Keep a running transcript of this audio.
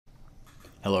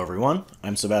Hello everyone,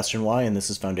 I'm Sebastian Y and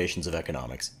this is Foundations of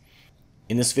Economics.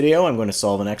 In this video I'm going to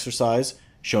solve an exercise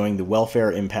showing the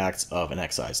welfare impacts of an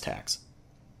excise tax.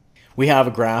 We have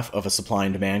a graph of a supply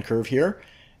and demand curve here,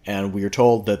 and we are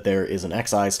told that there is an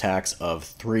excise tax of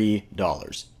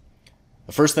 $3.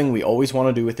 The first thing we always want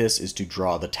to do with this is to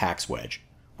draw the tax wedge.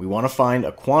 We want to find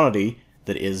a quantity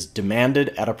that is demanded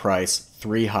at a price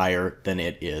 3 higher than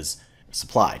it is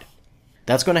supplied.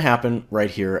 That's going to happen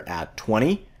right here at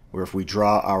 20, where if we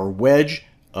draw our wedge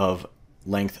of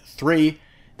length 3,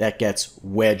 that gets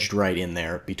wedged right in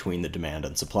there between the demand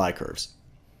and supply curves.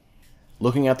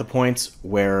 Looking at the points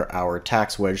where our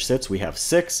tax wedge sits, we have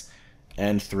 6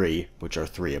 and 3, which are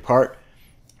 3 apart.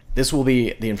 This will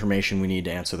be the information we need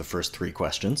to answer the first 3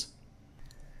 questions.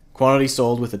 Quantity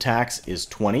sold with the tax is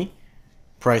 20.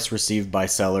 Price received by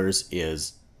sellers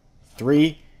is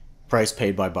 3. Price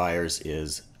paid by buyers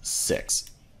is 6.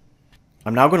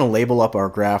 I'm now going to label up our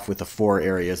graph with the 4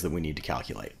 areas that we need to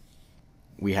calculate.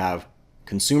 We have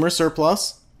consumer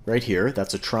surplus right here.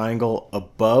 That's a triangle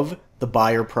above the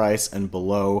buyer price and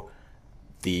below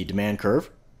the demand curve.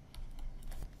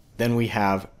 Then we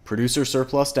have producer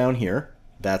surplus down here.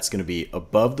 That's going to be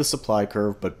above the supply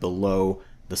curve but below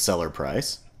the seller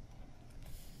price.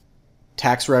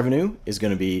 Tax revenue is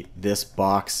going to be this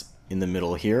box in the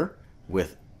middle here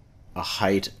with a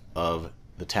height of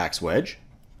the tax wedge.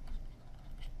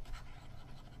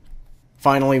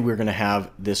 Finally, we're going to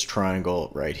have this triangle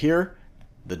right here,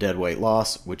 the deadweight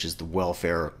loss, which is the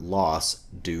welfare loss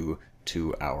due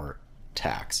to our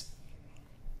tax.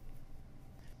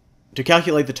 To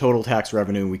calculate the total tax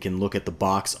revenue, we can look at the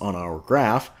box on our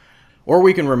graph, or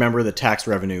we can remember that tax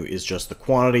revenue is just the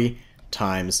quantity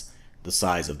times the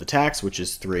size of the tax, which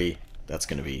is 3. That's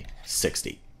going to be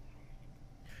 60.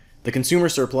 The consumer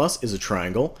surplus is a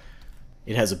triangle.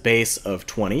 It has a base of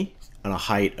 20 and a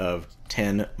height of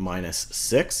 10 minus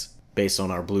 6 based on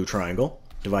our blue triangle.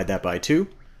 Divide that by 2,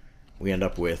 we end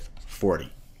up with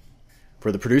 40.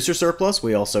 For the producer surplus,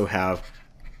 we also have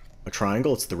a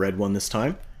triangle. It's the red one this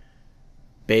time.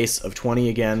 Base of 20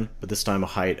 again, but this time a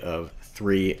height of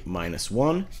 3 minus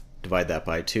 1. Divide that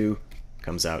by 2,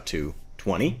 comes out to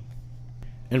 20.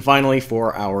 And finally,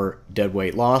 for our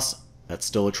deadweight loss, that's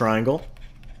still a triangle.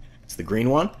 It's the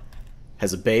green one.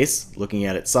 Has a base, looking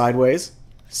at it sideways,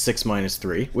 6 minus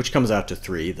 3, which comes out to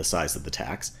 3, the size of the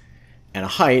tax, and a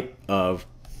height of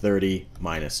 30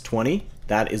 minus 20.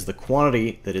 That is the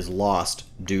quantity that is lost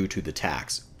due to the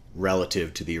tax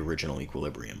relative to the original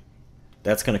equilibrium.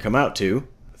 That's going to come out to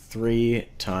 3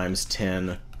 times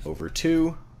 10 over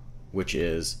 2, which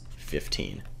is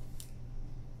 15.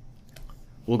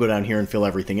 We'll go down here and fill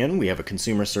everything in. We have a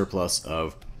consumer surplus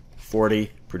of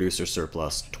 40, producer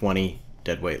surplus 20,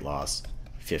 deadweight loss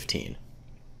 15.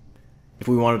 If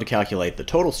we wanted to calculate the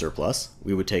total surplus,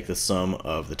 we would take the sum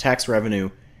of the tax revenue,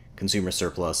 consumer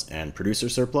surplus, and producer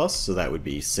surplus. So that would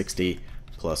be 60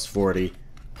 plus 40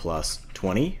 plus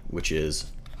 20, which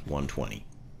is 120.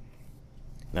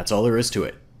 That's all there is to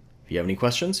it. If you have any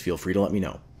questions, feel free to let me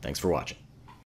know. Thanks for watching.